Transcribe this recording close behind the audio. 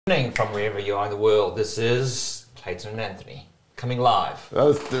Morning from wherever you are in the world. This is Clayton and Anthony coming live.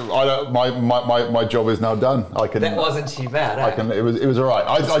 My job is now done. That wasn't too bad. It was all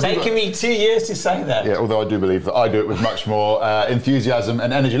right. It's taken me 2 years to say that. Yeah, although I do believe that I do it with much more enthusiasm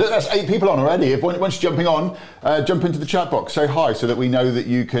and energy. Look, that's 8 people on already. Once you're jumping on, jump into the chat box, say hi, so that we know that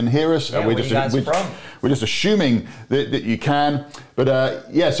you can hear us. Yeah, where are you guys from? We're just assuming that you can. But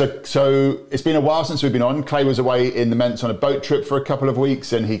yeah, so it's been a while since we've been on. Clay was away in the Ments on a boat trip for a couple of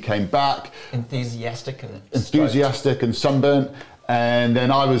weeks, and he came back. Enthusiastic and sunburnt. And then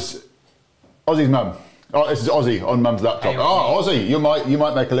I was Ozzy's mum. Oh, this is Ozzy on Mum's laptop. Ozzy, you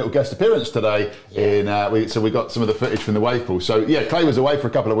might make a little guest appearance today. Yeah. So we got some of the footage from the wave pool. So yeah, Clay was away for a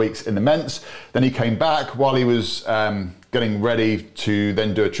couple of weeks in the Ments. Then he came back while he was getting ready to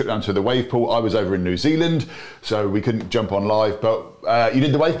then do a trip down to the wave pool. I was over in New Zealand, so we couldn't jump on live. But you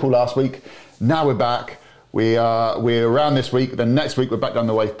did the wave pool last week. Now we're back. We're around this week. Then next week we're back down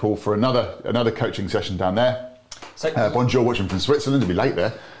the wave pool for another coaching session down there. So bonjour, watching from Switzerland. It'll be late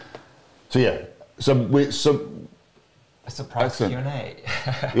there. So yeah. A surprise Q&A.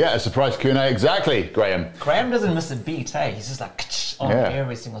 Yeah, a surprise Q&A, exactly, Graham. Graham doesn't miss a beat, hey? He's just like on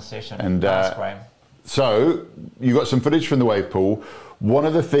every single session. And nice, Graham. So, you got some footage from the wave pool. One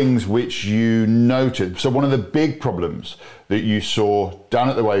of the things which you noted, so one of the big problems that you saw down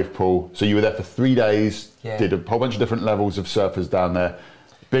at the wave pool, so you were there for 3 days, did a whole bunch of different levels of surfers down there.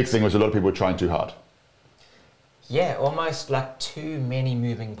 Big thing was a lot of people were trying too hard. Yeah, almost like too many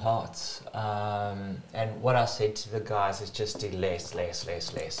moving parts. And what I said to the guys is just do less.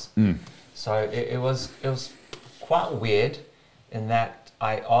 So it was quite weird in that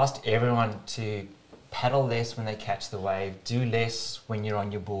I asked everyone to paddle less when they catch the wave, do less when you're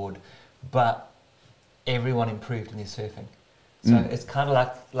on your board, but everyone improved in their surfing. So it's kind of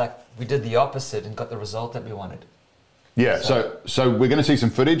like we did the opposite and got the result that we wanted. Yeah, so we're going to see some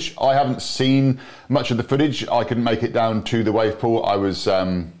footage. I haven't seen much of the footage. I couldn't make it down to the wave pool. I was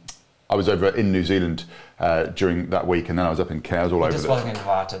over in New Zealand during that week, and then I was up in Cairns all over. Just wasn't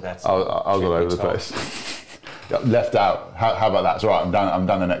invited. That's I was all over the place. Left out. How about that? It's all right. I'm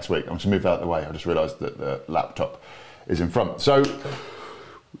down there next week. I'm just move out of the way. I just realised that the laptop is in front. So, do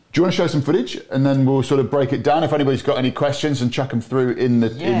you want to show some footage, and then we'll sort of break it down? If anybody's got any questions, and chuck them through in the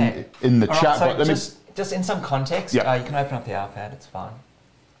chat. Right, so just in some context, you can open up the iPad, it's fine.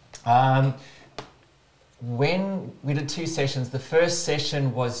 When we did 2 sessions, the first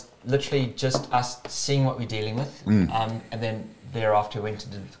session was literally just us seeing what we're dealing with, and then thereafter we went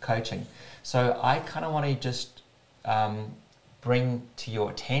into the coaching. So I kind of want to just bring to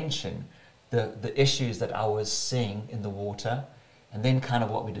your attention the issues that I was seeing in the water, and then kind of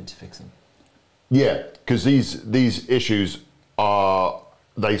what we did to fix them. Yeah, because these issues are...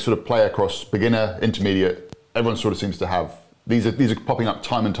 They sort of play across beginner, intermediate. Everyone sort of seems to have these are popping up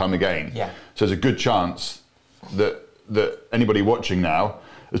time and time again. Yeah. So there's a good chance that anybody watching now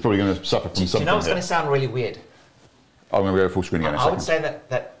is probably going to suffer from something. Do you know what's going to sound really weird? I'm going to go full screen again. I would say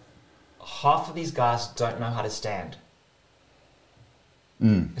that half of these guys don't know how to stand.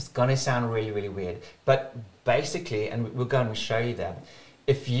 It's going to sound really, really weird, but basically, and we're going to show you that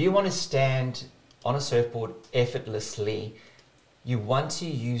if you want to stand on a surfboard effortlessly, you want to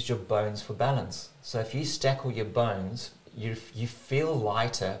use your bones for balance. So if you stack all your bones, you feel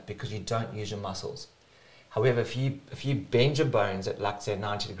lighter because you don't use your muscles. However, if you bend your bones at, like, say,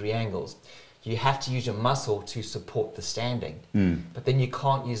 90-degree angles, you have to use your muscle to support the standing. But then you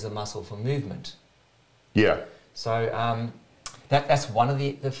can't use the muscle for movement. Yeah. So that's one of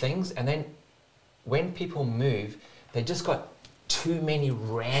the things. And then when people move, they just got too many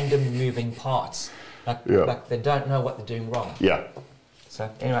random moving parts. Like they don't know what they're doing wrong. Yeah. So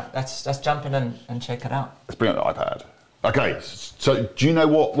anyway, let's jump in and check it out. Let's bring up the iPad. Okay, so do you know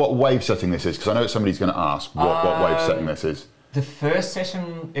what wave setting this is? Because I know somebody's going to ask what wave setting this is. The first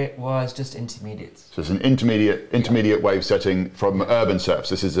session, it was just intermediates. So it's an intermediate wave setting from Urban Surf.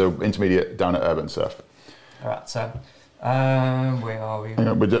 This is an intermediate down at Urban Surf. All right, so where are we?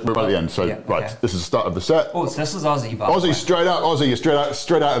 We're right at the end. So right, okay. This is the start of the set. Oh, so this is Ozzy. Ozzy straight out. Ozzy, you're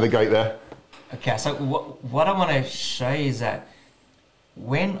straight out of the gate there. Okay, so what I want to show you is that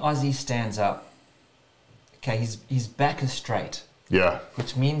when Ozzy stands up, okay, his back is straight. Yeah.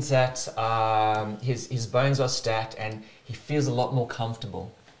 Which means that his bones are stacked and he feels a lot more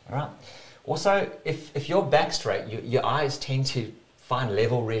comfortable. All right. Also, if you're back straight, your eyes tend to find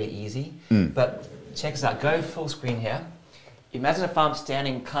level really easy. But check this out. Go full screen here. Imagine if I'm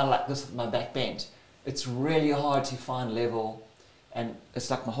standing kind of like this with my back bent. It's really hard to find level, and it's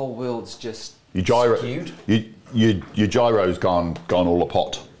like my whole world's just skewed. Your gyro's gone all a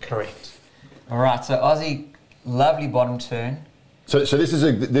pot. Correct. All right, so Ozzy, lovely bottom turn. So this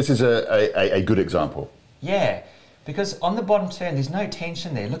is a good example. Yeah, because on the bottom turn, there's no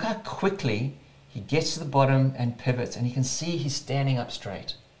tension there. Look how quickly he gets to the bottom and pivots, and you can see he's standing up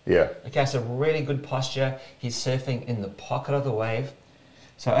straight. Yeah. Okay, so really good posture. He's surfing in the pocket of the wave.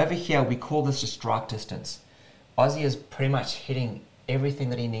 So over here, we call this a strike distance. Aussie is pretty much hitting everything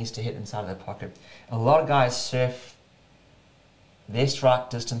that he needs to hit inside of the pocket. A lot of guys surf their strike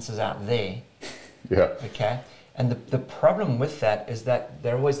distances out there. Yeah. Okay, and the problem with that is that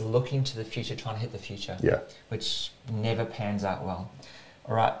they're always looking to the future, trying to hit the future. Yeah. Which never pans out well.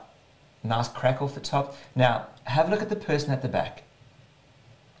 All right, nice crack off the top. Now, have a look at the person at the back.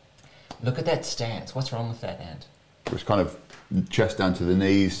 Look at that stance. What's wrong with that, Ant? It's kind of chest down to the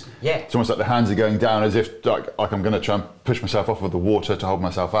knees. Yeah. It's almost like the hands are going down as if like I'm going to try and push myself off of the water to hold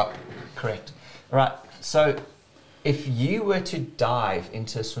myself up. Correct. Right. So if you were to dive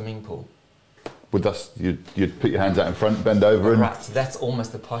into a swimming pool. With us, you'd put your hands out in front, bend over. And, right. So that's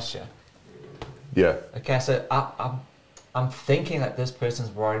almost the posture. Yeah. Okay. So I'm thinking that this person's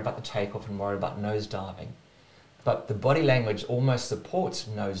worried about the takeoff and worried about nose diving. But the body language almost supports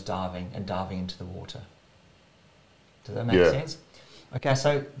nose diving and diving into the water. Does that make sense? Okay,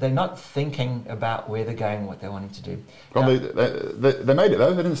 so they're not thinking about where they're going, what they're wanting to do. Well, Now, they made it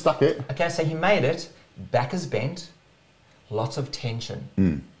though, they didn't stuck it. okay, so he made it, back is bent, lots of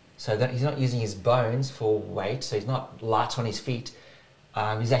tension. So that he's not using his bones for weight, so he's not light on his feet.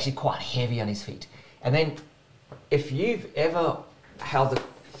 He's actually quite heavy on his feet. And then if you've ever held the...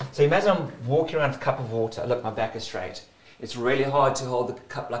 So imagine I'm walking around with a cup of water. Look, my back is straight. It's really hard to hold the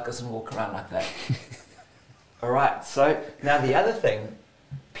cup like this and walk around like that. All right, so now the other thing,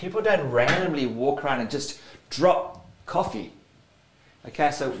 people don't randomly walk around and just drop coffee.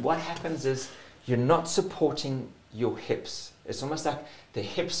 Okay, so what happens is you're not supporting your hips. It's almost like the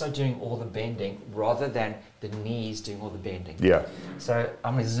hips are doing all the bending rather than the knees doing all the bending. Yeah. So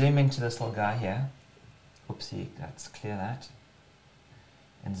I'm going to zoom into this little guy here. Oopsie, let's clear that.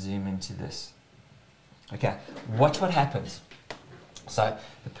 And zoom into this. Okay, watch what happens. So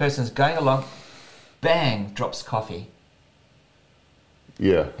the person's going along, bang, drops coffee.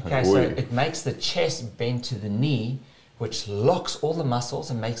 Yeah. Okay, so it makes the chest bend to the knee, which locks all the muscles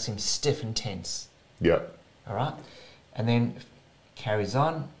and makes him stiff and tense. Yeah. All right, and then carries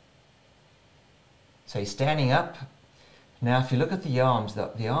on. So he's standing up. Now, if you look at the arms,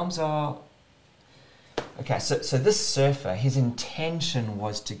 the arms are... Okay, so this surfer, his intention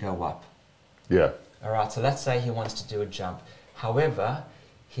was to go up. Yeah. All right, so let's say he wants to do a jump. However,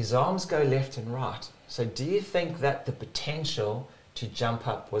 his arms go left and right. So do you think that the potential to jump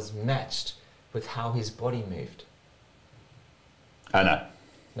up was matched with how his body moved? I know.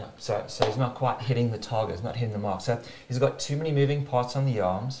 No, so he's not quite hitting the target, he's not hitting the mark. So he's got too many moving parts on the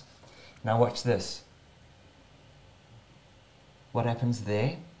arms. Now watch this. What happens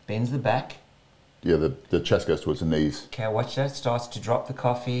there? Bends the back. Yeah, the chest goes towards the knees. Okay, watch that. Starts to drop the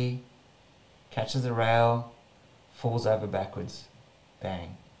coffee, catches the rail, falls over backwards.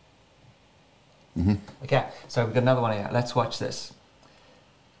 Bang. Okay, so we've got another one here. Let's watch this.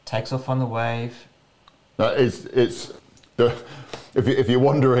 Takes off on the wave. It's the if you're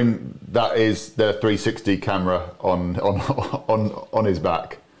wondering, that is the 360 camera on his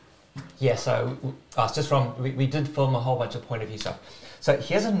back. Yeah, so it's just from we did film a whole bunch of point of view stuff. So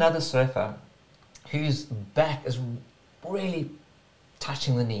here's another surfer whose back is really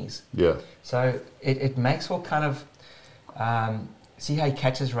touching the knees. Yeah. So it makes all kind of see how he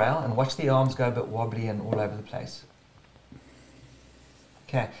catches rail, and watch the arms go a bit wobbly and all over the place.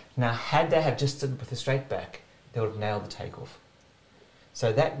 Okay, now had they have just stood with a straight back, they would have nailed the takeoff.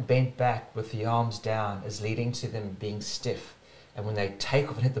 So that bent back with the arms down is leading to them being stiff. And when they take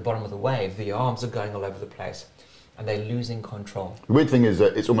off and hit the bottom of the wave, the arms are going all over the place and they're losing control. The weird thing is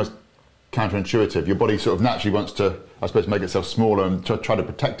that it's almost counterintuitive. Your body sort of naturally wants to, I suppose, make itself smaller and try to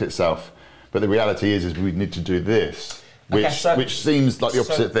protect itself. But the reality is we need to do this, which seems like the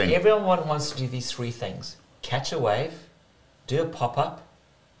opposite thing. Everyone wants to do these three things. Catch a wave, do a pop-up,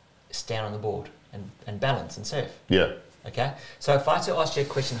 stand on the board and balance and surf. Yeah. Okay? So if I had to ask you a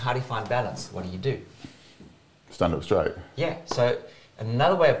question, how do you find balance? What do? Stand up straight. Yeah. So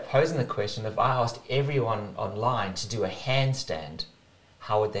another way of posing the question, if I asked everyone online to do a handstand,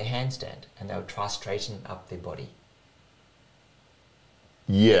 how would they handstand? And they would try straighten up their body.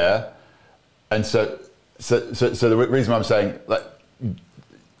 Yeah. And so the reason why I'm saying like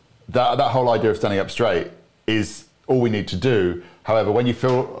that whole idea of standing up straight is all we need to do. However, when you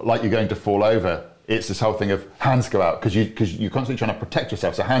feel like you're going to fall over, it's this whole thing of hands go out because you're constantly trying to protect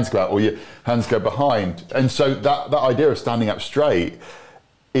yourself. So hands go out or your hands go behind. And so that idea of standing up straight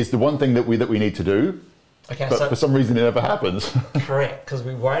is the one thing that we need to do. Okay, but so for some reason it never happens. correct, because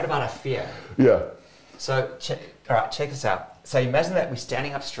we're worried about our fear. Yeah. So, all right, check this out. So imagine that we're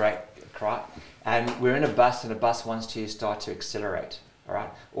standing up straight, right, and we're in a bus, and the bus wants to start to accelerate. All right.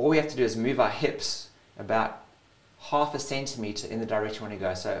 All we have to do is move our hips about 0.5 centimeter in the direction we want to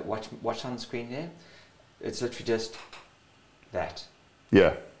go. So watch on the screen there. It's literally just that.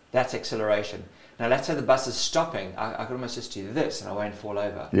 Yeah. That's acceleration. Now let's say the bus is stopping. I could almost just do this and I won't fall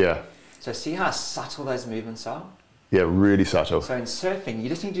over. Yeah. So see how subtle those movements are? Yeah, really subtle. So in surfing, you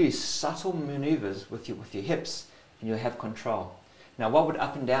just need to do subtle maneuvers with your hips and you'll have control. Now what would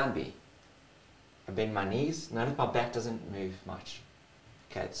up and down be? I bend my knees. Notice my back doesn't move much.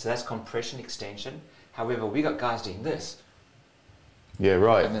 Okay, so that's compression, extension. However, we got guys doing this. Yeah,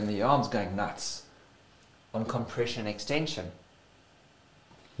 right. And then the arms going nuts on compression, extension.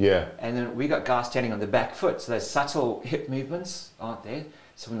 Yeah. And then we got guys standing on the back foot. So those subtle hip movements aren't there.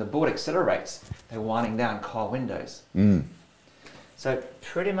 So when the board accelerates, they're winding down car windows. So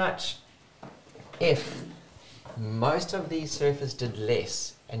pretty much if most of these surfers did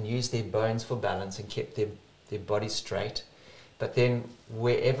less and used their bones for balance and kept their body straight, but then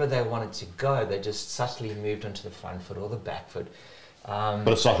wherever they wanted to go, they just subtly moved onto the front foot or the back foot. But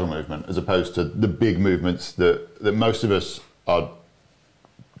a subtle movement as opposed to the big movements that most of us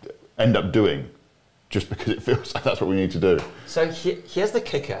end up doing just because it feels like that's what we need to do. So here's the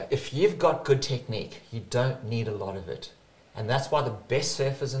kicker. If you've got good technique, you don't need a lot of it. And that's why the best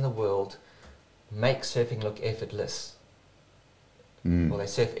surfers in the world make surfing look effortless. Well, they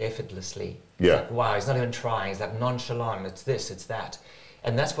surf effortlessly. Yeah. It's like, wow, he's not even trying. He's like nonchalant. It's this, it's that.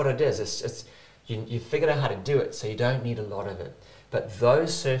 And that's what it is. It's you figured out how to do it, so you don't need a lot of it. But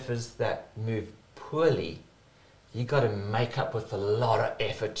those surfers that move poorly, you got to make up with a lot of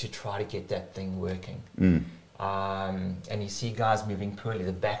effort to try to get that thing working. And you see guys moving poorly,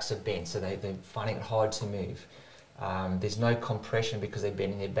 the backs are bent, so they're finding it hard to move. There's no compression because they're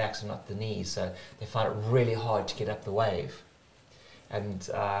bending their backs and not the knees, so they find it really hard to get up the wave. And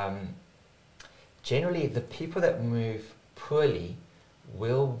generally, the people that move poorly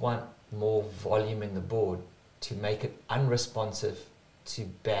will want more volume in the board to make it unresponsive to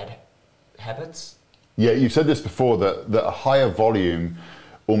bad habits. Yeah, you've said this before, that a higher volume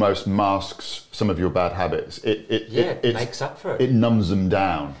almost masks some of your bad habits. It makes up for it. It numbs them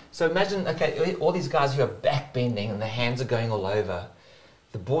down. So imagine, okay, all these guys who are back bending and their hands are going all over,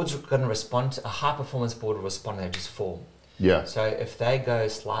 the board's going to respond, a high performance board will respond, they just fall. Yeah. So if they go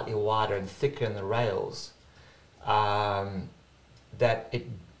slightly wider and thicker in the rails, that it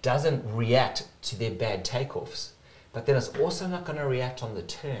doesn't react to their bad takeoffs, but then it's also not going to react on the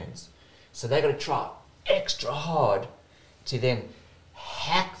turns. So they're going to try extra hard to then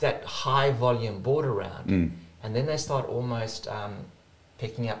hack that high volume board around, and then they start almost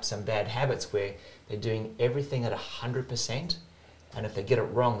picking up some bad habits where they're doing everything at 100%, and if they get it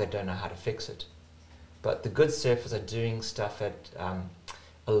wrong, they don't know how to fix it. But the good surfers are doing stuff at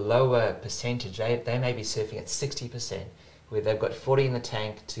a lower percentage. They may be surfing at 60%, where they've got 40 in the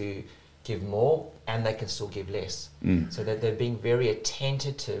tank to give more, and they can still give less. So that they're being very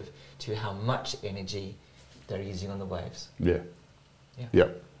attentive to how much energy they're using on the waves. Yeah. Yeah.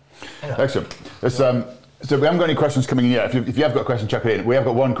 Anyway. Excellent. So we haven't got any questions coming in yet. If you have got a question, chuck it in. We have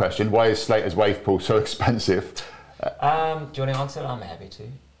got one question. Why is Slater's wave pool so expensive? Do you want to answer it? I'm happy to.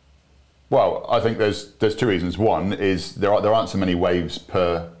 Well, I think there's two reasons. One is there aren't so many waves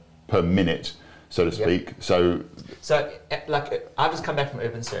per minute, so to speak. So like I've just come back from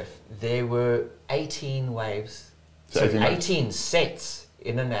Urban Surf. There were 18 waves. So 18 sets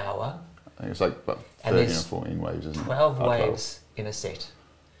in an hour. I think it's like about 13 or 14 waves, isn't it? 12 waves in a set.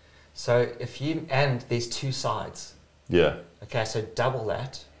 So and there's two sides. Yeah. Okay, so double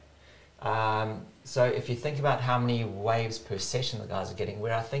that. So if you think about how many waves per session the guys are getting,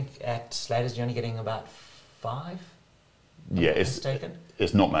 where I think at Slater's you're only getting about 5. Yeah, it's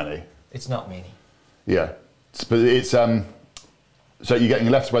not many. It's not many. Yeah, but it's so you're getting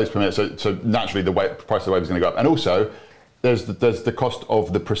less waves per minute. So naturally the price of the wave is going to go up, and also there's the cost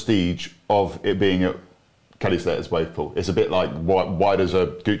of the prestige of it being a Kelly Slater's wave pool. It's a bit like why does a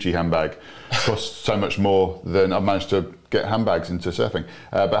Gucci handbag cost so much more than I've managed to get handbags into surfing?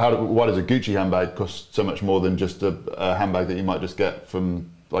 But why does a Gucci handbag cost so much more than just a handbag that you might just get from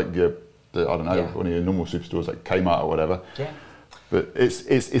like one of your normal superstores like Kmart or whatever? Yeah. But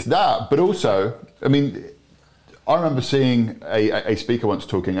it's that. But also, I mean, I remember seeing a speaker once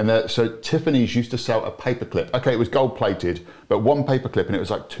talking, and so Tiffany's used to sell a paperclip. Okay, it was gold plated, but one paperclip, and it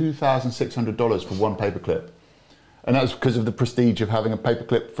was like $2,600 for one paperclip, and that was because of the prestige of having a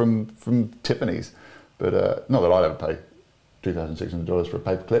paperclip from Tiffany's. But not that I'd ever pay $2,600 for a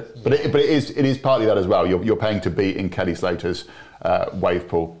paper clip. Yeah. But it is partly that as well. You're paying to be in Kelly Slater's wave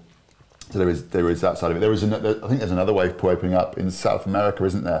pool. So there is that side of it. I think there's another wave pool opening up in South America,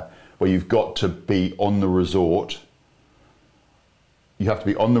 isn't there? Where you've got to be on the resort. You have to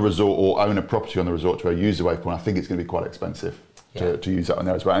be on the resort or own a property on the resort to use the wave pool. And I think it's going to be quite expensive to use that on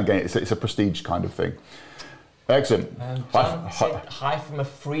there as well. And again, it's a prestige kind of thing. Excellent. John said hi from a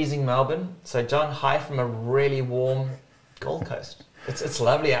freezing Melbourne. So John, hi from a really warm Gold Coast. It's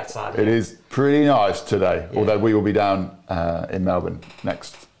lovely outside. It is pretty nice today, although we will be down in Melbourne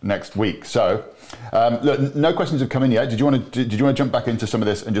next week. So, look, no questions have come in yet. Did you want to jump back into some of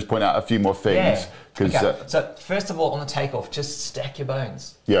this and just point out a few more things? Yeah. Okay. So first of all, on the takeoff, just stack your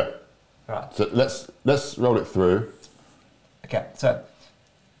bones. Yeah. Right. So let's roll it through. Okay. So.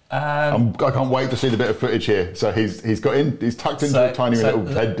 I can't wait to see the bit of footage here. So he's tucked into a tiny little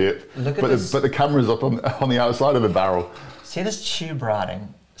head dip, but the camera's up on the outside of the barrel. See this tube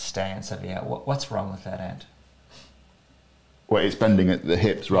riding stance over here. What's wrong with that, Ant? Well, it's bending at the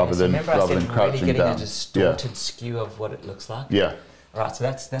hips rather than crouching really getting down. A distorted skew of what it looks like. Yeah. All right. So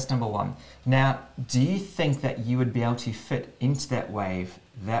that's number one. Now, do you think that you would be able to fit into that wave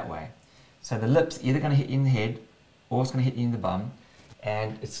that way? So the lip's either going to hit you in the head, or it's going to hit you in the bum.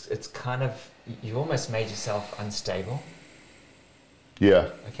 And it's kind of, you've almost made yourself unstable. Yeah.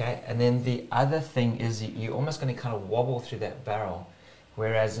 Okay, and then the other thing is you're almost going to kind of wobble through that barrel,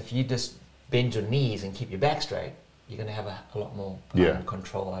 whereas if you just bend your knees and keep your back straight, you're going to have a lot more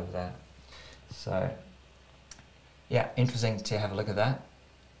control over that. So, yeah, interesting to have a look at that.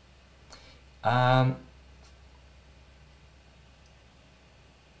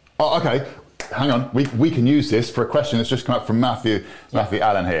 Okay. Hang on, we can use this for a question that's just come up from Matthew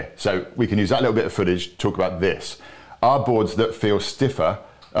Allen here. So we can use that little bit of footage to talk about this. Are boards that feel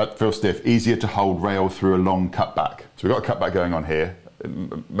stiff easier to hold rail through a long cutback? So we've got a cutback going on here.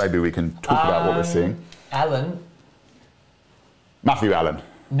 Maybe we can talk about what we're seeing. Matthew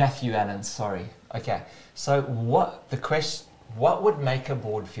Allen, sorry. Okay, so what would make a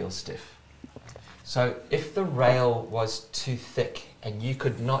board feel stiff? So if the rail was too thick and you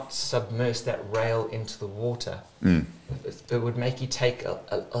could not submerge that rail into the water, it would make you take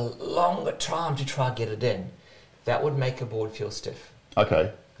a longer time to try and get it in. That would make a board feel stiff.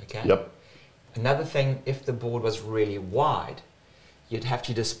 Okay. Yep. Another thing, if the board was really wide, you'd have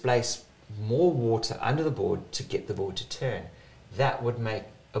to displace more water under the board to get the board to turn. That would make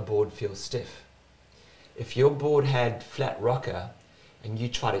a board feel stiff. If your board had flat rocker and you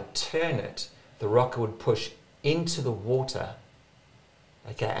try to turn it, the rocker would push into the water,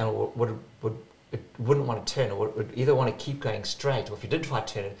 okay, and it wouldn't want to turn. It would either want to keep going straight, or if you did try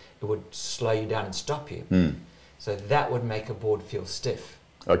to turn it, it would slow you down and stop you. So that would make a board feel stiff.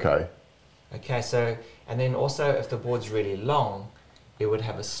 Okay. Okay, so, and then also if the board's really long, it would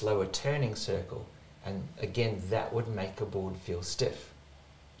have a slower turning circle, and again, that would make a board feel stiff.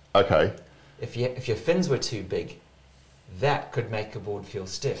 Okay. If your fins were too big, that could make a board feel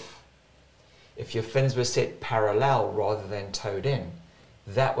stiff. If your fins were set parallel rather than towed in,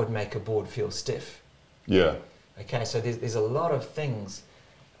 that would make a board feel stiff. Yeah. Okay, so there's a lot of things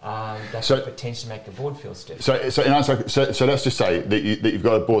that could potentially make a board feel stiff. So let's just say that you've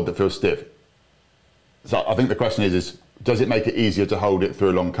got a board that feels stiff. So I think the question is does it make it easier to hold it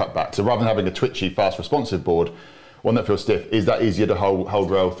through a long cutback? So rather than having a twitchy, fast responsive board, one that feels stiff, is that easier to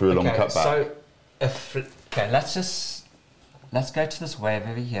hold rail through a long cutback? So let's go to this wave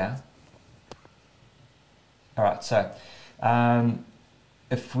over here. All right, so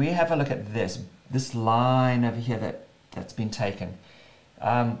if we have a look at this line over here that's been taken,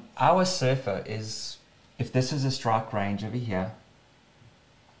 our surfer is, if this is a strike range over here,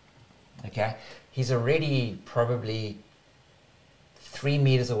 okay, he's already probably 3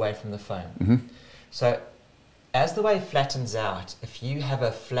 meters away from the foam. So as the wave flattens out, if you have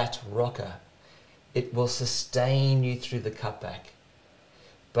a flat rocker, it will sustain you through the cutback.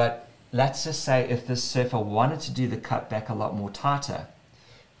 But let's just say if the surfer wanted to do the cutback a lot more tighter,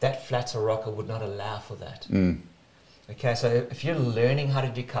 that flatter rocker would not allow for that. Okay, so if you're learning how to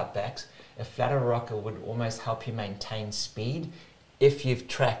do cutbacks, a flatter rocker would almost help you maintain speed if you've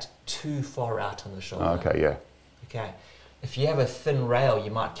tracked too far out on the shoulder. Okay, yeah. Okay, if you have a thin rail,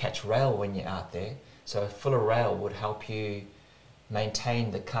 you might catch rail when you're out there. So a fuller rail would help you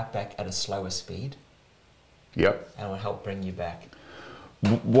maintain the cutback at a slower speed. Yep. And will help bring you back.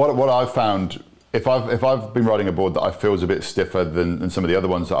 What I've found, if I've been riding a board that I feel is a bit stiffer than some of the other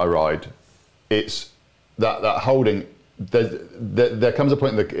ones that I ride, it's that holding. There comes a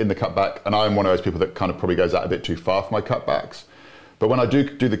point in the cutback, and I'm one of those people that kind of probably goes out a bit too far for my cutbacks. But when I do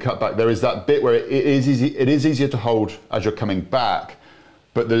the cutback, there is that bit where it is easier to hold as you're coming back,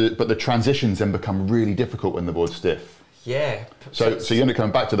 but the transitions then become really difficult when the board's stiff. Yeah. So you end up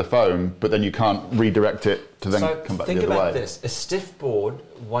coming back to the foam, but then you can't redirect it to then come back the other way. Think about this. A stiff board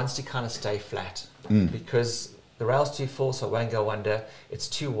wants to kind of stay flat because the rail's too full, so it won't go under. It's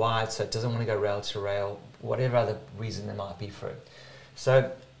too wide, so it doesn't want to go rail to rail, whatever other reason there might be for it.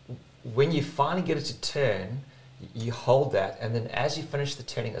 So when you finally get it to turn, you hold that, and then as you finish the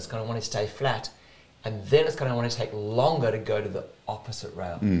turning, it's going to want to stay flat, and then it's going to want to take longer to go to the opposite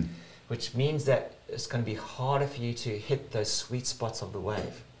rail, which means that it's going to be harder for you to hit those sweet spots of the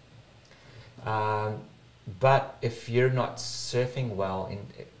wave. But if you're not surfing well,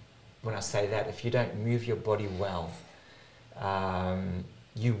 when I say that, if you don't move your body well,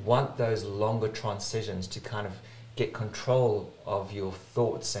 you want those longer transitions to kind of get control of your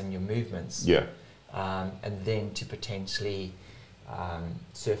thoughts and your movements. Yeah. And then to potentially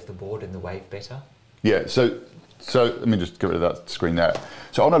surf the board and the wave better. Yeah, so let me just get rid of that screen there.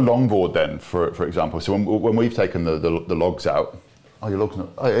 So on a longboard then, for example, so when we've taken the logs out, your log's not,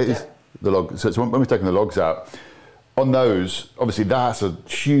 it is the log. So when we've taken the logs out, on those, obviously that's a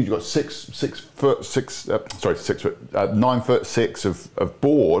huge, you've got 9 foot 6 of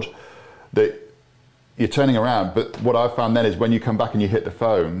board that you're turning around. But what I've found then is when you come back and you hit the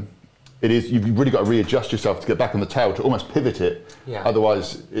foam, you've really got to readjust yourself to get back on the tail to almost pivot it. Yeah.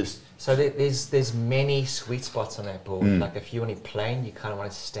 Otherwise, it's... So there's many sweet spots on that board. Like if you want to plane, you kind of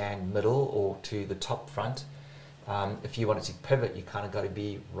want to stand middle or to the top front. If you wanted to pivot, you kind of got to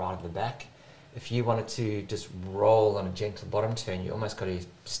be right at the back. If you wanted to just roll on a gentle bottom turn, you almost got to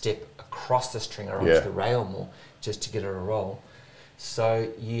step across the string or onto the rail more just to get it a roll. So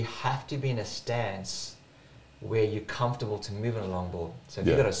you have to be in a stance where you're comfortable to move on a longboard. So if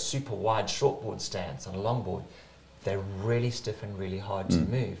you've got a super wide shortboard stance on a longboard, they're really stiff and really hard to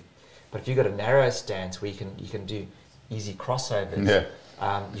move. But if you've got a narrow stance where you can do easy crossovers,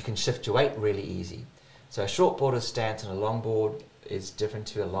 you can shift your weight really easy. So a shortboarder's stance on a longboard is different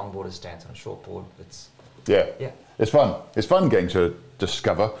to a longboarder's stance on a shortboard. It's fun. It's fun getting to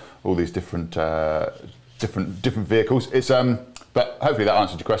discover all these different vehicles. It's but hopefully that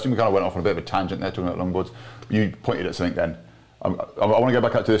answered your question. We kind of went off on a bit of a tangent there talking about longboards. You pointed at something then. I want to go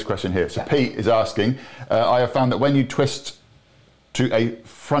back up to this question here. So Pete is asking, I have found that when you twist to a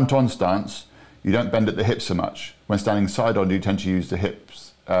front-on stance, you don't bend at the hips so much. When standing side-on, do you tend to use the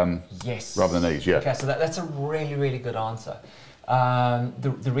hips rather than knees? Yeah. Okay, so that's a really, really good answer.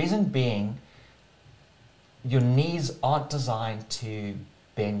 The reason being, your knees aren't designed to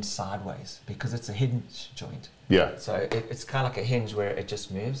bend sideways because it's a hinge joint. Yeah. So it's kind of like a hinge where it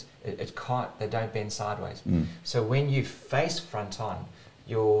just moves. It can't. They don't bend sideways. So when you face front on,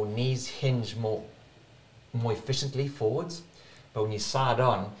 your knees hinge more efficiently forwards. But when you side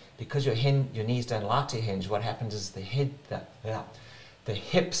on, because your knees don't like to hinge, what happens is the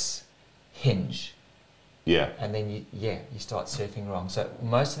hips hinge. Yeah. And then you start surfing wrong. So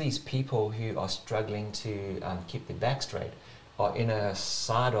most of these people who are struggling to keep their back straight are in a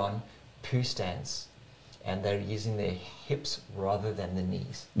side-on poo stance, and they're using their hips rather than the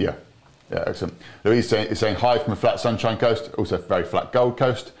knees. Yeah, excellent. Louise is saying hi from a flat Sunshine Coast, also very flat Gold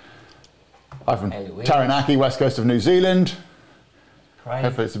Coast. Hi from Taranaki, west coast of New Zealand. Great.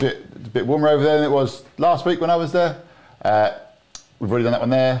 Hopefully it's a bit warmer over there than it was last week when I was there. We've already done that one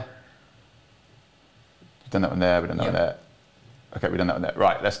there. We've done that one there, we've done that one there. Okay, we've done that one there.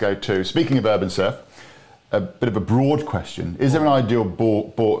 Right, let's go to, speaking of urban surf, a bit of a broad question. Is there an ideal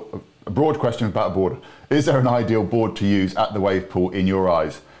a broad question about a board. Is there an ideal board to use at the wave pool in your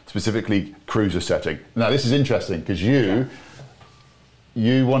eyes, specifically cruiser setting? Now this is interesting because you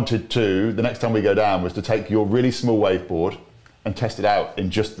wanted to, the next time we go down, was to take your really small wave board and test it out in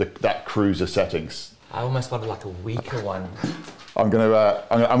just that cruiser settings. I almost wanted like a weaker one. I'm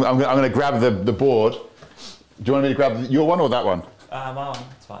gonna grab the board. Do you want me to grab your one or that one? My one,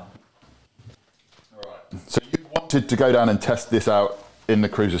 it's fine. All right. So you wanted to go down and test this out in the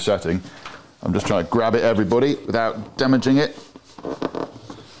cruiser setting. I'm just trying to grab it, everybody, without damaging it.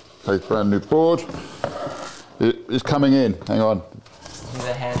 Okay, brand new board. It's coming in. Hang on. Give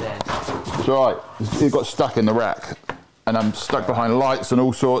a hand there. It's all right. It got stuck in the rack. And I'm stuck behind lights and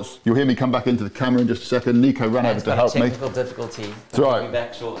all sorts. You'll hear me come back into the camera in just a second. Nico ran over to help me. Technical difficulty. It's all right. I'll be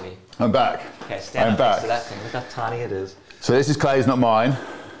back shortly. I'm back. Okay, stand up next to that thing. Look how tiny it is. So this is Clay's, not mine.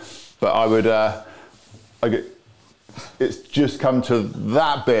 But I would, it's just come to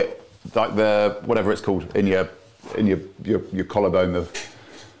that bit, like the, whatever it's called, in your collarbone.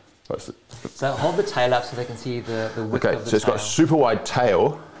 So hold the tail up so they can see the width of the tail. Okay, so it's got a super wide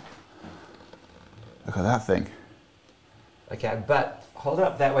tail. Look at that thing. Okay, but hold it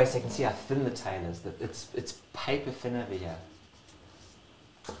up that way so you can see how thin the tail is. It's paper thin over here.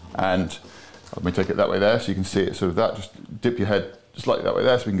 And let me take it that way there so you can see it sort of that. Just dip your head just like that way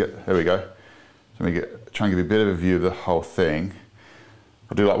there so we can get, there we go. So we try and give you a bit of a view of the whole thing.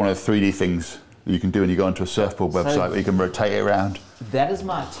 I'll do like one of the 3D things that you can do when you go onto a surfboard website where you can rotate it around. That is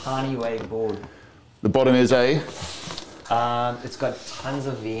my tiny wave board. The bottom is a? It's got tons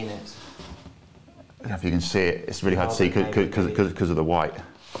of V in it. I don't know if you can see it. It's really hard to see because of the white.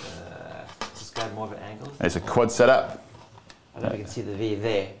 Just go more of an angle. It's a quad setup. I don't know if you can see the V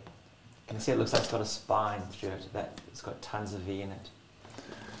there. You can see it looks like it's got a spine through it. It's got tons of V in it.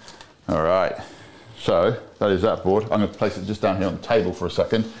 All right. So that is that board. I'm going to place it just down here on the table for a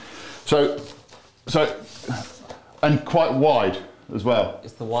second. So, and quite wide as well.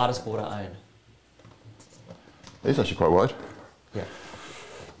 It's the widest board I own. It's actually quite wide. Yeah.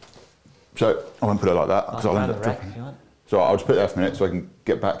 So I won't put it like that because I'll end up dropping. So I'll just put it there for a minute so I can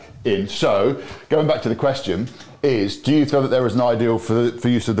get back in. So going back to the question is, do you feel that there is an ideal for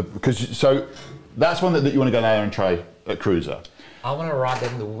use of the, because so that's one that you want to go down and try at Cruiser. I want to ride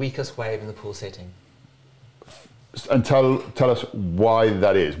that in the weakest wave in the pool setting. And tell us why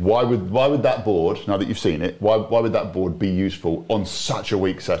that is. Why would that board, now that you've seen it, why would that board be useful on such a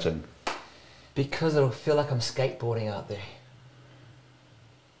weak setting? Because it'll feel like I'm skateboarding out there.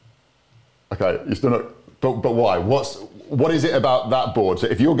 Okay, you're still not, but why? What is it about that board? So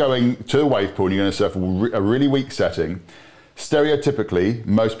if you're going to a wave pool and you're going to surf a really weak setting, stereotypically,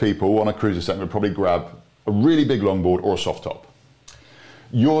 most people on a Cruiser setting would probably grab a really big longboard or a soft top.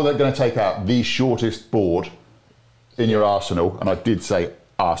 You're going to take out the shortest board in your arsenal, and I did say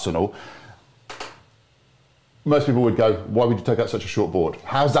arsenal. Most people would go, why would you take out such a short board?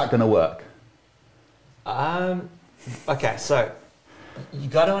 How's that going to work? Okay, so you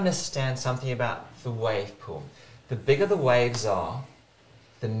got to understand something about the wave pool. The bigger the waves are,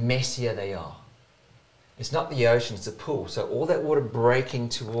 the messier they are. It's not the ocean, it's a pool. So all that water breaking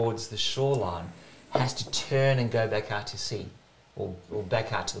towards the shoreline has to turn and go back out to sea. Or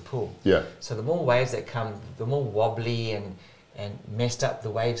back out to the pool. Yeah. So the more waves that come, the more wobbly and messed up the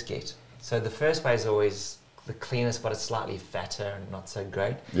waves get. So the first wave is always the cleanest, but it's slightly fatter and not so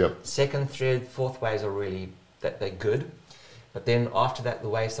great. Yep. Second, third, fourth waves are really they're good, but then after that the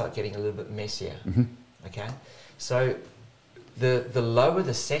waves start getting a little bit messier. Mm-hmm. Okay. So the lower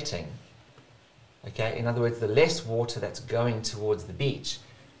the setting, okay, in other words, the less water that's going towards the beach,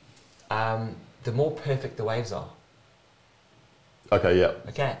 the more perfect the waves are. Okay, yeah.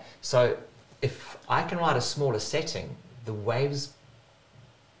 Okay, so if I can ride a smaller setting, the wave's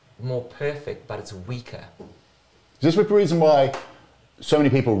more perfect, but it's weaker. Is this the reason why so many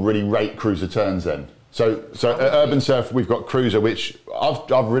people really rate Cruiser turns then? So at Urban Surf, we've got Cruiser, which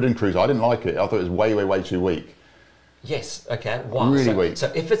I've ridden Cruiser. I didn't like it. I thought it was way too weak. Yes, okay. Wow. Really weak. So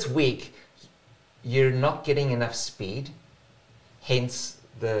if it's weak, you're not getting enough speed, hence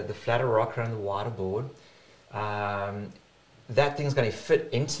the flatter rocker and the wider board. That thing's going to fit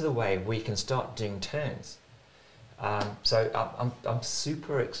into the wave where you can start doing turns. So I'm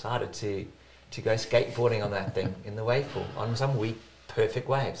super excited to go skateboarding on that thing in the wave pool on some weak, perfect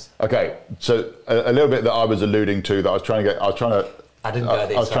waves. Okay, so a little bit that I was alluding to that I was trying to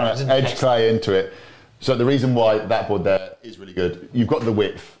edge Clay into it. So the reason why that board there is really good, you've got the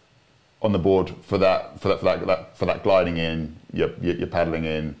width on the board for that gliding in, you're paddling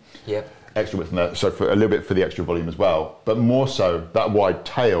in. Yep. Extra width from there, so for a little bit for the extra volume as well, but more so that wide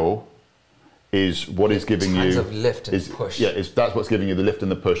tail is what is giving you tons of lift and push. Yeah, that's what's giving you the lift and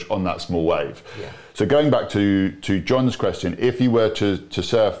the push on that small wave. Yeah. So going back to John's question, if you were to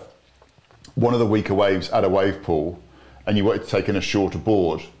surf one of the weaker waves at a wave pool and you wanted to take in a shorter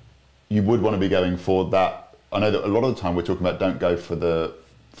board, you would want to be going for that. I know that a lot of the time we're talking about don't go for the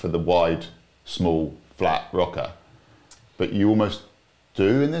wide, small, flat rocker, but you almost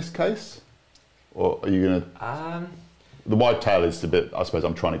do in this case? Or are you going to... the wide tail is the bit, I suppose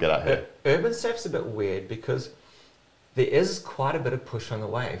I'm trying to get at here. Urban Surf's a bit weird because there is quite a bit of push on the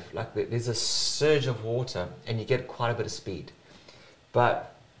wave. Like there's a surge of water and you get quite a bit of speed.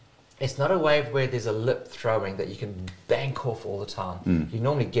 But it's not a wave where there's a lip throwing that you can bank off all the time. Mm. You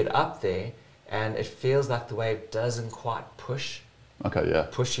normally get up there and it feels like the wave doesn't quite push. Okay, yeah.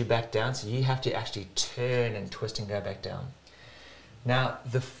 Push you back down, so you have to actually turn and twist and go back down. Now,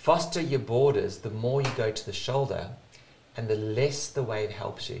 the faster your board is, the more you go to the shoulder, and the less the wave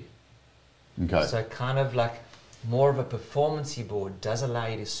helps you. Okay. So kind of like more of a performance-y board does allow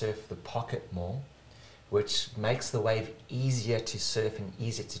you to surf the pocket more, which makes the wave easier to surf and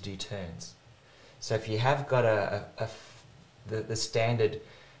easier to do turns. So if you have got the standard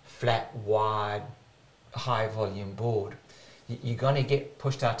flat, wide, high volume board, you're going to get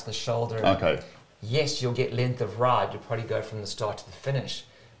pushed out to the shoulder. Okay. Yes, you'll get length of ride. You'll probably go from the start to the finish.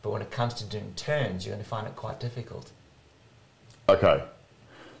 But when it comes to doing turns, you're going to find it quite difficult. Okay.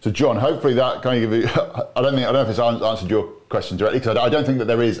 So John, hopefully that kind of give you, I don't know if it's answered your question directly, because I don't think that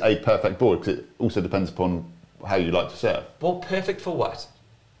there is a perfect board, because it also depends upon how you like to serve. Well, perfect for what?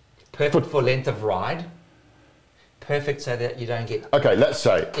 Perfect for length of ride. Perfect so that you don't get okay. Let's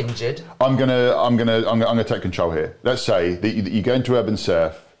say injured. I'm gonna take control here. Let's say that you go into urban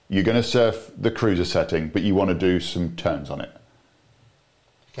surf. You're going to surf the cruiser setting, but you want to do some turns on it.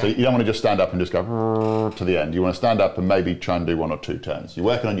 Okay. So you don't want to just stand up and just go to the end. You want to stand up and maybe try and do 1 or 2 turns. You're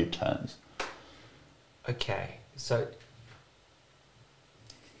working on your turns. Okay, so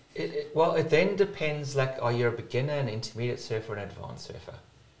it then depends. Like, are you a beginner, an intermediate surfer, an advanced surfer?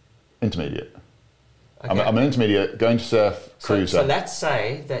 Intermediate. Okay. I'm an intermediate going to surf cruiser. So let's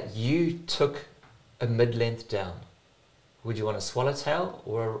say that you took a mid-length down. Would you want a swallowtail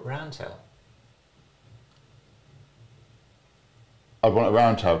or a round tail? I'd want a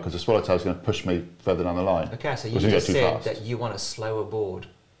round tail because the swallowtail is going to push me further down the line. Okay, so you just said that you want a slower board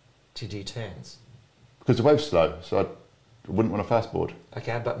to do turns. Because the wave's slow, so I wouldn't want a fast board.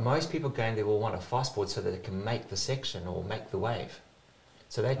 Okay, but most people going there will want a fast board so that they can make the section or make the wave.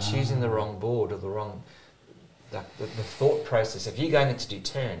 So they're choosing the wrong board or the wrong, the thought process. If you're going to do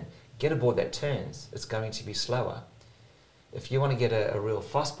turn, get a board that turns. It's going to be slower. If you want to get a real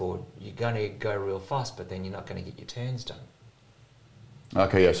fast board, you're going to go real fast, but then you're not going to get your turns done.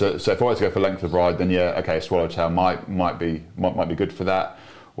 Okay, yeah. So if I were to go for length of ride, then yeah, okay, a swallowtail might be good for that,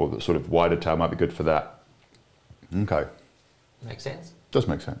 or the sort of wider tail might be good for that. Okay. Makes sense? Does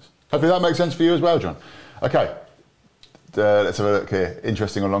make sense. Hopefully that makes sense for you as well, John. Okay. Let's have a look here.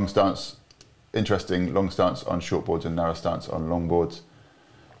 Interesting long stance on shortboards and narrow stance on longboards.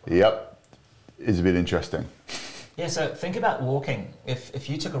 Yep, is a bit interesting. Yeah, so think about walking. If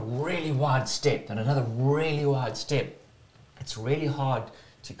you took a really wide step and another really wide step, it's really hard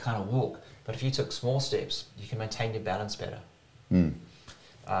to kind of walk. But if you took small steps, you can maintain your balance better.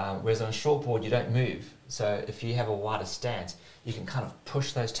 Whereas on a shortboard, you don't move. So if you have a wider stance, you can kind of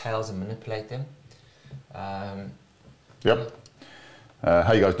push those tails and manipulate them. Yep.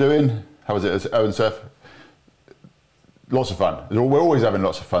 How you guys doing? How was it as Owen Surf? Lots of fun. We're always having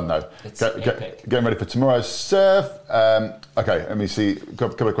lots of fun though. It's epic. Getting ready for tomorrow's surf. Okay, let me see. A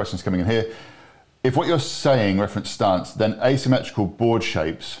couple of questions coming in here. If what you're saying reference stance, then asymmetrical board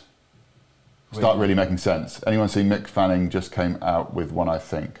shapes start really making sense. Anyone seen Mick Fanning just came out with one, I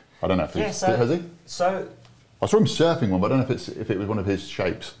think. I don't know if has he? So I saw him surfing one, but I don't know if it was one of his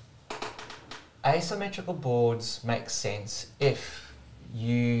shapes. Asymmetrical boards make sense if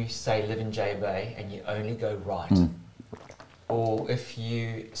you say live in J Bay and you only go right. Or if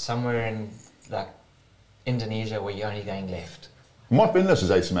you somewhere in like Indonesia where you're only going left. My Finless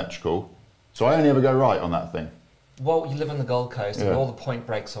is asymmetrical, so I only ever go right on that thing. Well, you live on the Gold Coast and all the point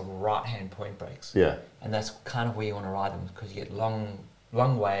breaks are right-hand point breaks. Yeah. And that's kind of where you want to ride them because you get long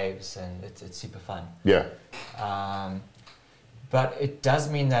waves and it's super fun. Yeah. But it does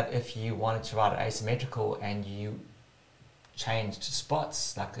mean that if you wanted to ride it asymmetrical and you changed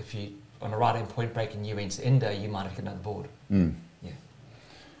spots, like if you on a right-hand point break and you went to Indo, you might have got another board. Yeah.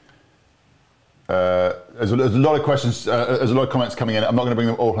 There's a lot of questions, there's a lot of comments coming in. I'm not going to bring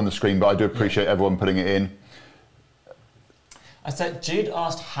them all on the screen, but I do appreciate everyone putting it in. So Jude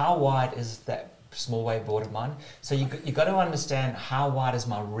asked, how wide is that small wave board of mine? So you got to understand how wide is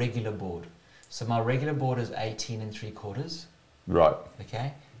my regular board. So my regular board is 18 3/4. Right.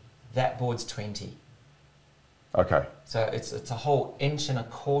 Okay. That board's 20. Okay. So it's a whole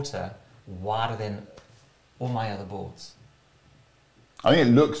 1.25 wider than all my other boards. I think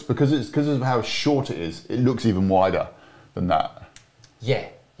it looks, because of how short it is, it looks even wider than that. Yeah,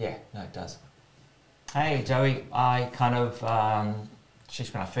 no, it does. Hey, Joey, I kind of,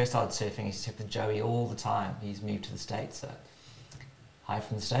 when I first started surfing, I used to surf with Joey all the time. He's moved to the States, so hi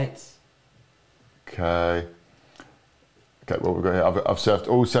from the States. Okay, what we've got here, I've surfed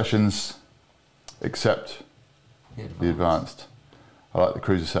all sessions except the advanced. I like the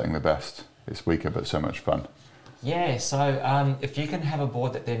cruiser setting the best. It's weaker, but so much fun. Yeah, so if you can have a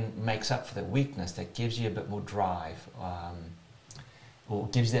board that then makes up for the weakness, that gives you a bit more drive, or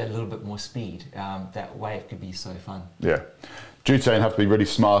gives you a little bit more speed, that wave could be so fun. Yeah. Jude saying have to be really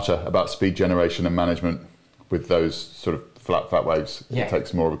smarter about speed generation and management with those sort of flat waves. Yeah. It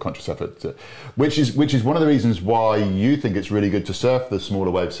takes more of a conscious effort, which is one of the reasons why you think it's really good to surf the smaller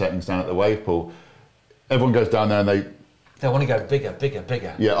wave settings down at the wave pool. Everyone goes down there and they want to go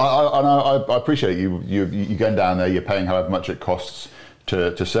bigger. Yeah, I appreciate it. You going down there, you're paying however much it costs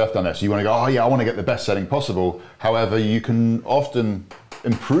to surf down there. So you want to go, oh yeah, I want to get the best setting possible. However, you can often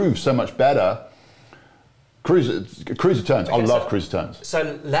improve so much better. Cruiser turns. Okay, I love cruiser turns.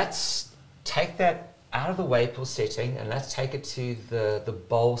 So let's take that out of the wave pool setting and let's take it to the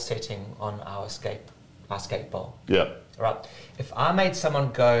bowl setting on our skate bowl. Yeah. Right. If I made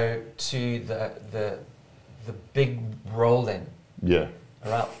someone go to the big roll in. Yeah.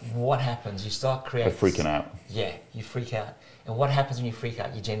 Right. What happens? You start creating. They're freaking out. Yeah, you freak out. And what happens when you freak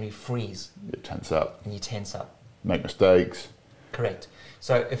out? You generally freeze. You tense up. And you tense up. Make mistakes. Correct.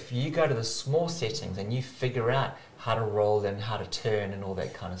 So if you go to the small settings and you figure out how to roll and how to turn and all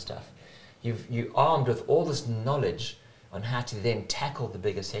that kind of stuff, you're armed with all this knowledge on how to then tackle the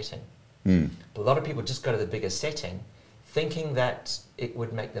bigger setting. Mm. But a lot of people just go to the bigger setting thinking that it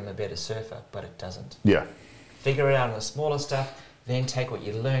would make them a better surfer, but it doesn't. Yeah. Figure it out on the smaller stuff, then take what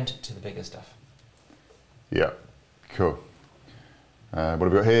you learned to the bigger stuff. Yeah, cool. What have we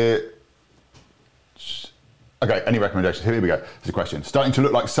got here? Okay, any recommendations? Here we go. There's a question. Starting to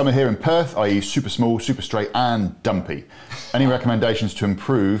look like summer here in Perth, i.e. super small, super straight and dumpy. Any recommendations to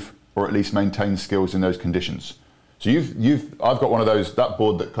improve or at least maintain skills in those conditions? So I've got one of those, that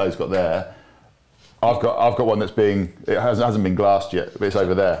board that Clay's got there. I've got one that's it hasn't been glassed yet, but it's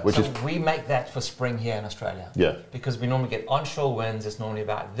over there, which so is. We make that for spring here in Australia. Yeah. Because we normally get onshore winds, it's normally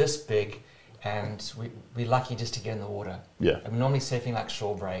about this big, and we're lucky just to get in the water. Yeah. And we're normally surfing like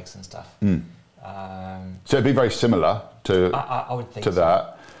shore breaks and stuff. Mm. So it'd be very similar to I would think to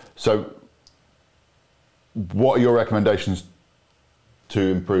that. So what are your recommendations to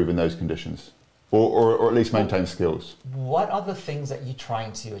improve in those conditions? Or at least maintain skills? What are the things that you're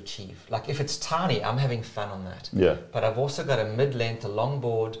trying to achieve? Like if it's tiny, I'm having fun on that. Yeah. But I've also got a mid-length, a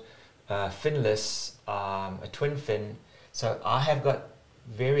longboard, finless, a twin fin. So I have got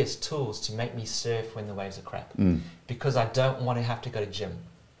various tools to make me surf when the waves are crap. Mm. Because I don't want to have to go to gym.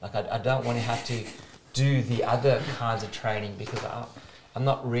 Like I don't want to have to do the other kinds of training because I'm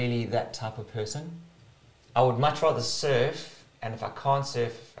not really that type of person. I would much rather surf. And if I can't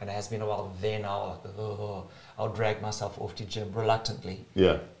surf, and it has been a while, then I'll drag myself off to gym reluctantly.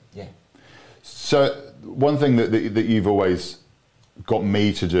 Yeah. Yeah. So one thing that you've always got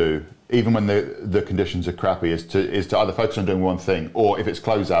me to do, even when the conditions are crappy, is to either focus on doing one thing, or if it's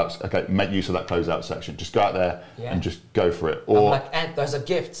closeouts, okay, make use of that closeout section. Just go out there and just go for it. Or and those are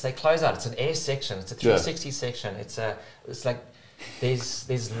gifts. They close out. It's an air section. It's a 360 section. It's like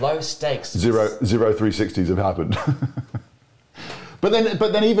there's low stakes. Zero 360s have happened. But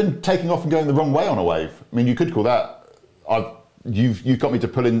then even taking off and going the wrong way on a wave. I mean, you could call that. You've got me to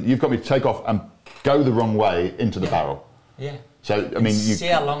pull in. You've got me to take off and go the wrong way into the barrel. Yeah. So I mean, see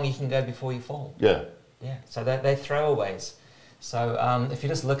how long you can go before you fall. Yeah. Yeah. So they're throwaways. So if you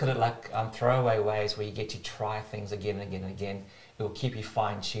just look at it like throwaway ways where you get to try things again and again and again, it will keep you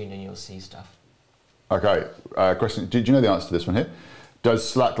fine-tuned and you'll see stuff. Okay. Question. Do you know the answer to this one here? Does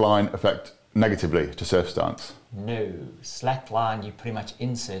slackline affect negatively to surf stance? No. Slackline, you're pretty much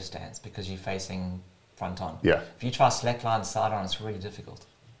in surf stance because you're facing front on. Yeah. If you try slackline side on, it's really difficult.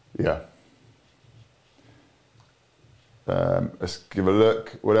 Yeah. Let's give a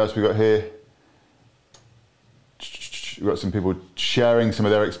look. What else we got here? We've got some people sharing some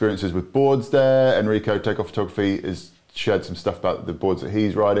of their experiences with boards there. Enrico, Takeoff Photography, has shared some stuff about the boards that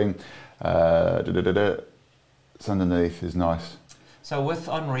he's riding. It's underneath is nice. So with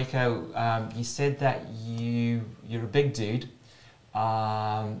Enrico, you said that you're a big dude.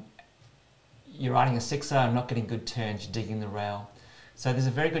 You're riding a 6-0 and not getting good turns, you're digging the rail. So there's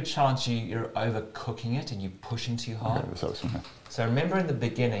a very good chance you're overcooking it and you're pushing too hard. Okay, so remember in the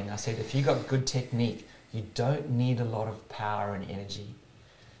beginning, I said if you got good technique, you don't need a lot of power and energy.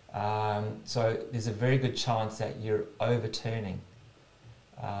 So there's a very good chance that you're overturning.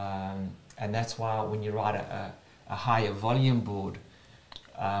 And that's why when you ride a higher volume board,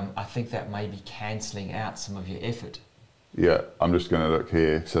 I think that may be cancelling out some of your effort. Yeah, I'm just going to look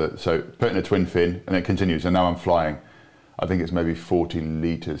here. So putting a twin fin and it continues, and now I'm flying. I think it's maybe 40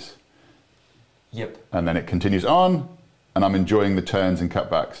 litres. Yep. And then it continues on, and I'm enjoying the turns and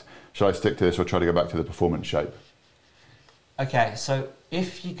cutbacks. Shall I stick to this or try to go back to the performance shape? Okay, so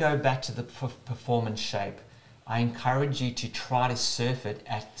if you go back to the performance shape, I encourage you to try to surf it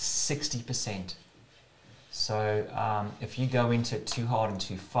at 60%. So if you go into it too hard and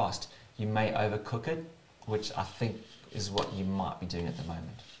too fast, you may overcook it, which I think is what you might be doing at the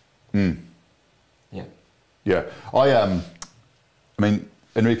moment. Mm. Yeah. Yeah. I mean,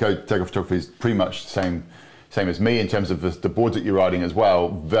 Enrico Takeoff Photography is pretty much the same as me in terms of the boards that you're riding as well.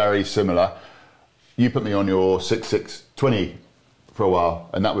 Very similar. You put me on your 6620 for a while,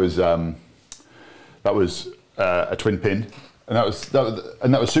 and that was a twin pin. And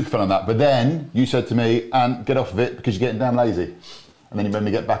that was super fun on that. But then you said to me, and get off of it because you're getting damn lazy. And then you made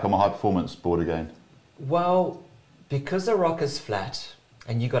me get back on my high performance board again. Well, because the rock is flat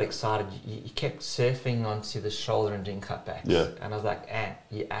and you got excited, you kept surfing onto the shoulder and doing cutbacks. Yeah. And I was like,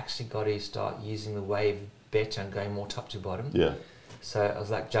 you actually got to start using the wave better and going more top to bottom. Yeah. So I was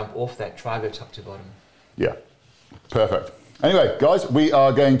like, jump off that, try go top to bottom. Yeah. Perfect. Anyway, guys, we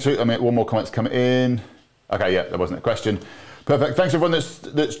are going to, one more comment's come in. Okay, yeah, that wasn't a question. Perfect. Thanks everyone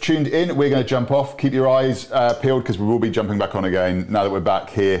that's tuned in. We're going to jump off. Keep your eyes peeled because we will be jumping back on again. Now that we're back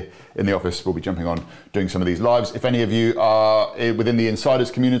here in the office, we'll be jumping on doing some of these lives. If any of you are within the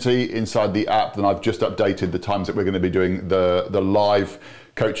Insiders community, inside the app, then I've just updated the times that we're going to be doing the live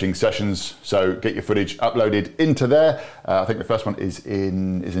coaching sessions. So get your footage uploaded into there. I think the first one is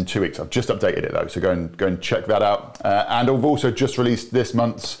in 2 weeks. I've just updated it though, so go and check that out. And I've also just released this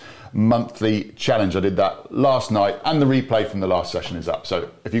month's monthly challenge. I did that last night, and the replay from the last session is up.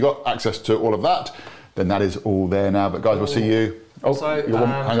 So if you got access to all of that, then that is all there now. But guys, we'll see you. Oh, so,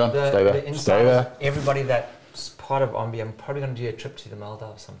 hang on, stay there. Everybody that's part of Ombi, I'm probably going to do a trip to the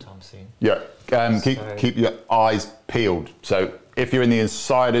Maldives sometime soon. Yeah, keep your eyes peeled. So if you're in the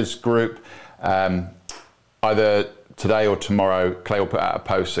Insiders group, either today or tomorrow, Clay will put out a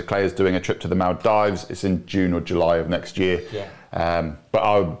post. So Clay is doing a trip to the Maldives. It's in June or July of next year. Yeah.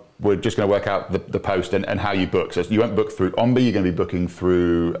 But we're just going to work out the post and how you book. So you won't book through Ombi, you're going to be booking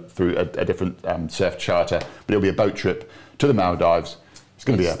through a different surf charter, but it'll be a boat trip to the Maldives. It's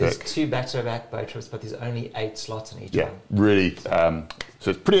going to be epic. There's 2 back-to-back boat trips, but there's only 8 slots in each one. Really. So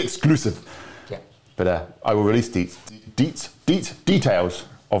it's pretty exclusive. Yeah. But I will release details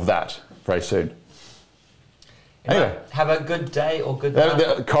of that very soon. Anyway, have a good day or good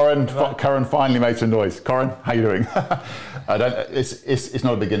night. Corin finally made some noise. Corin, how you doing? It's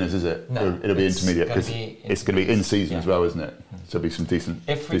not a beginner's, is it? No, it'll be intermediate because it's going to be in season as well, isn't it? So it'll be some decent.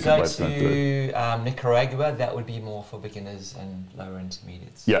 If we go to Nicaragua, that would be more for beginners and lower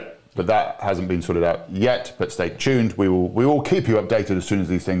intermediates. Yeah, but that hasn't been sorted out yet. But stay tuned. We will keep you updated as soon as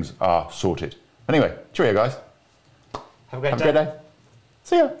these things are sorted. Anyway, cheerio, guys. Have a great day.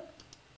 See ya.